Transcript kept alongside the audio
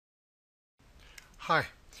Hi,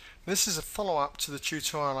 this is a follow-up to the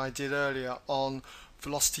tutorial I did earlier on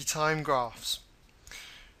velocity time graphs.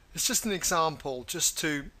 It's just an example just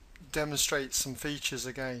to demonstrate some features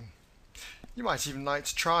again. You might even like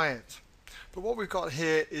to try it. But what we've got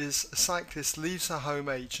here is a cyclist leaves her home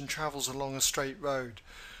age and travels along a straight road.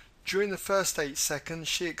 During the first 8 seconds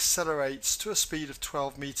she accelerates to a speed of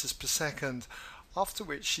 12 meters per second, after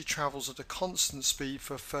which she travels at a constant speed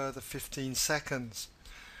for a further 15 seconds.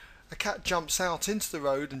 A cat jumps out into the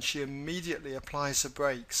road and she immediately applies her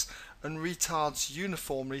brakes and retards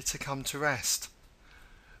uniformly to come to rest.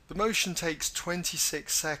 The motion takes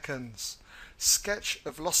 26 seconds. Sketch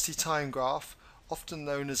a velocity time graph, often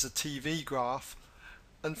known as a TV graph,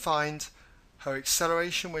 and find her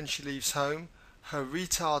acceleration when she leaves home, her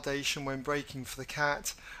retardation when braking for the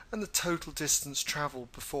cat, and the total distance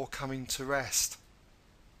travelled before coming to rest.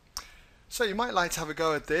 So you might like to have a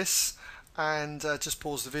go at this and just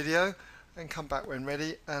pause the video and come back when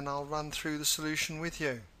ready, and I'll run through the solution with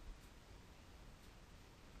you.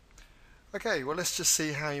 Okay, well, let's just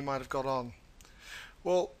see how you might have got on.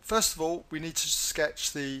 Well, first of all, we need to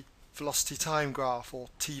sketch the velocity time graph, or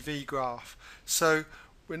TV graph. So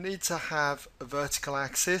we need to have a vertical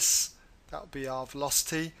axis. That will be our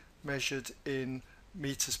velocity measured in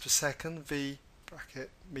meters per second, v bracket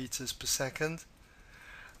meters per second,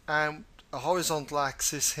 and a horizontal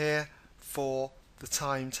axis here for the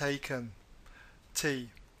time taken, t,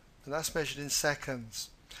 and that's measured in seconds.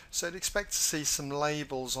 So you'd expect to see some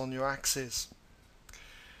labels on your axis.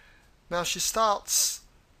 Now she starts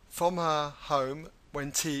from her home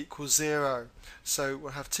when t equals 0, so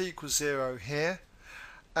we'll have t equals 0 here,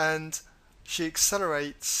 and she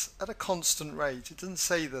accelerates at a constant rate. It doesn't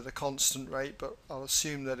say that a constant rate, but I'll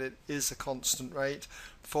assume that it is a constant rate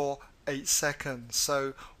for 8 seconds,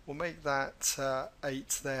 so we'll make that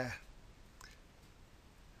 8 there.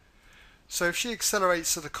 So if she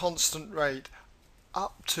accelerates at a constant rate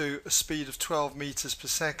up to a speed of 12 meters per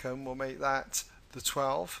second, we'll make that the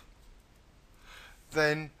 12,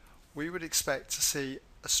 then we would expect to see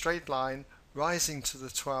a straight line rising to the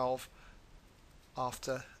 12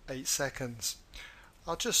 after 8 seconds.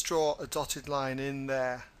 I'll just draw a dotted line in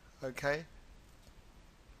there, okay?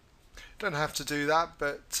 Don't have to do that,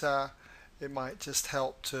 but it might just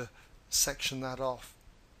help to section that off.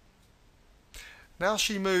 Now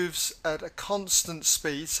she moves at a constant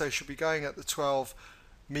speed, so she'll be going at the 12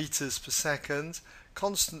 meters per second,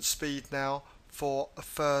 constant speed now for a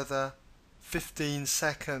further 15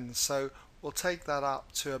 seconds. So we'll take that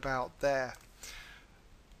up to about there.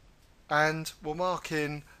 And we'll mark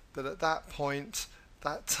in that at that point,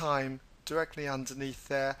 that time directly underneath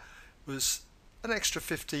there was an extra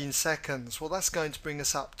 15 seconds. Well, that's going to bring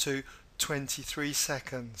us up to 23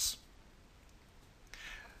 seconds.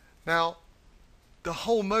 Now, the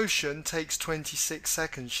whole motion takes 26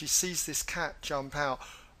 seconds. She sees this cat jump out,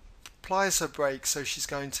 applies her brake, so she's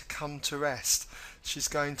going to come to rest. She's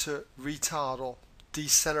going to retard or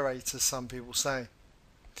decelerate, as some people say.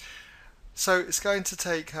 So it's going to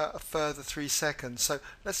take her a further 3 seconds. So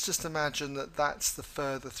let's just imagine that that's the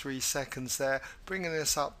further 3 seconds there, bringing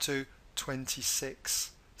us up to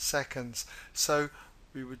 26 seconds. So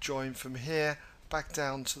we would join from here back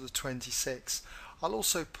down to the 26. I'll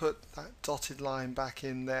also put that dotted line back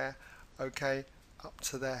in there, okay, up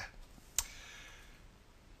to there.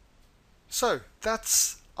 So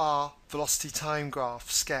that's our velocity time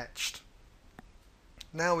graph sketched.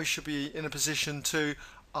 Now we should be in a position to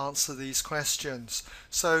answer these questions.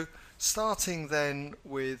 So starting then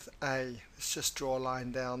with A, let's just draw a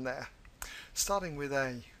line down there. Starting with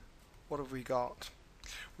A, what have we got?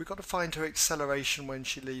 We've got to find her acceleration when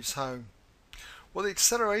she leaves home. Well, the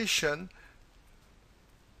acceleration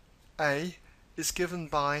A is given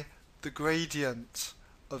by the gradient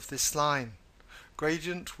of this line.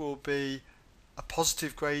 Gradient will be a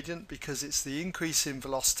positive gradient because it's the increase in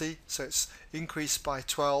velocity, so it's increased by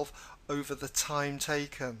 12 over the time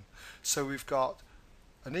taken. So we've got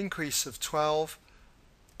an increase of 12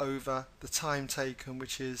 over the time taken,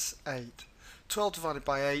 which is 8. 12 divided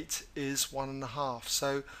by 8 is 1.5.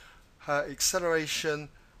 So her acceleration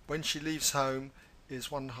when she leaves home is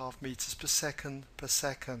 1.5 meters per second per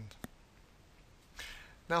second.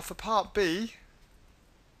 Now for part B,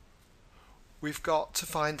 we've got to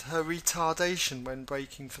find her retardation when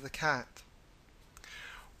braking for the cat.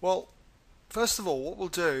 Well, first of all, what we'll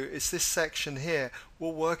do is this section here,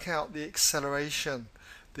 we'll work out the acceleration.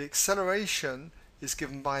 The acceleration is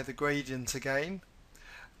given by the gradient again,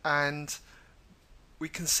 and we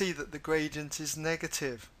can see that the gradient is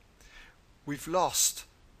negative. We've lost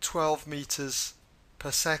 12 meters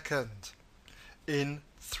per second in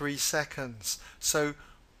 3 seconds. So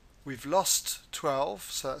we've lost 12,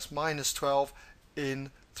 so that's minus 12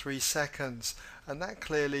 in 3 seconds, and that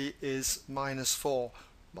clearly is minus 4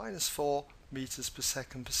 meters per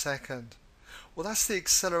second. Well, that's the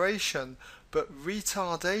acceleration, but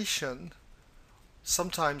retardation,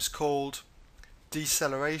 sometimes called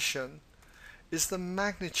deceleration, is the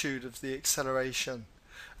magnitude of the acceleration,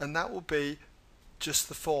 and that will be just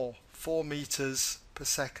the 4 meters per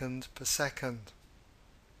second.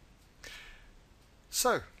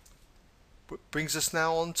 So, brings us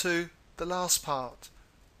now on to the last part,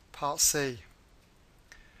 part C.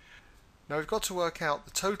 Now we've got to work out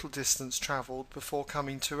the total distance travelled before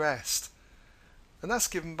coming to rest, and that's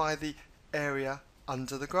given by the area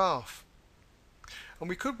under the graph. And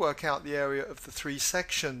we could work out the area of the 3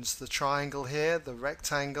 sections, the triangle here, the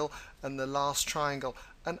rectangle, and the last triangle,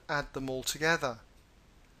 and add them all together.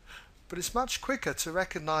 But it's much quicker to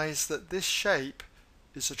recognise that this shape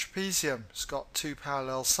is a trapezium. It's got 2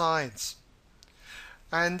 parallel sides.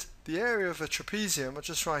 And the area of a trapezium, I'll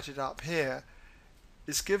just write it up here,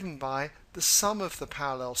 is given by the sum of the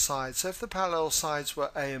parallel sides. So if the parallel sides were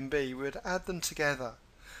A and B, we would add them together,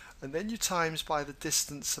 and then you times by the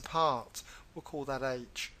distance apart. We'll call that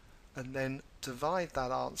h, and then divide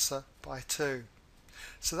that answer by 2.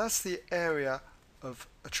 So that's the area of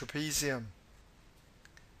a trapezium.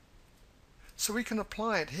 So we can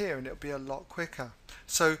apply it here and it'll be a lot quicker.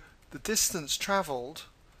 So the distance travelled,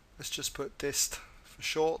 let's just put dist for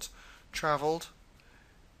short, travelled,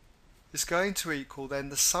 is going to equal then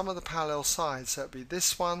the sum of the parallel sides. So it'll be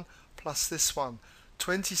this one plus this one,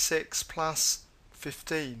 26 plus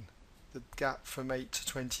 15, the gap from 8 to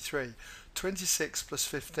 23. 26 plus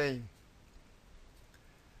 15.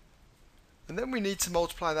 And then we need to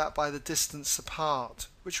multiply that by the distance apart,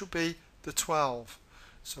 which will be the 12.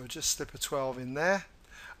 So just slip a 12 in there,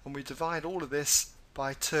 and we divide all of this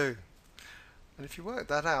by 2. And if you work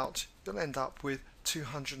that out, you'll end up with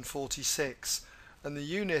 246. And the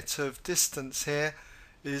unit of distance here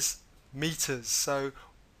is meters, so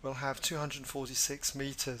we'll have 246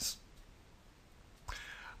 meters.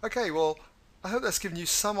 Okay, well, I hope that's given you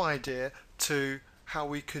some idea to how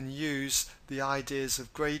we can use the ideas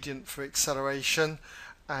of gradient for acceleration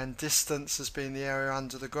and distance as being the area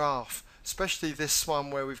under the graph, especially this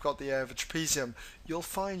one where we've got the area of a trapezium. You'll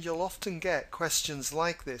find you'll often get questions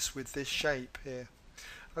like this with this shape here.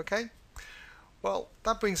 Okay, well,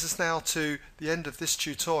 that brings us now to the end of this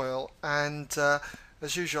tutorial, and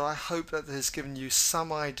as usual, I hope that has given you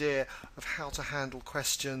some idea of how to handle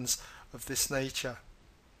questions of this nature.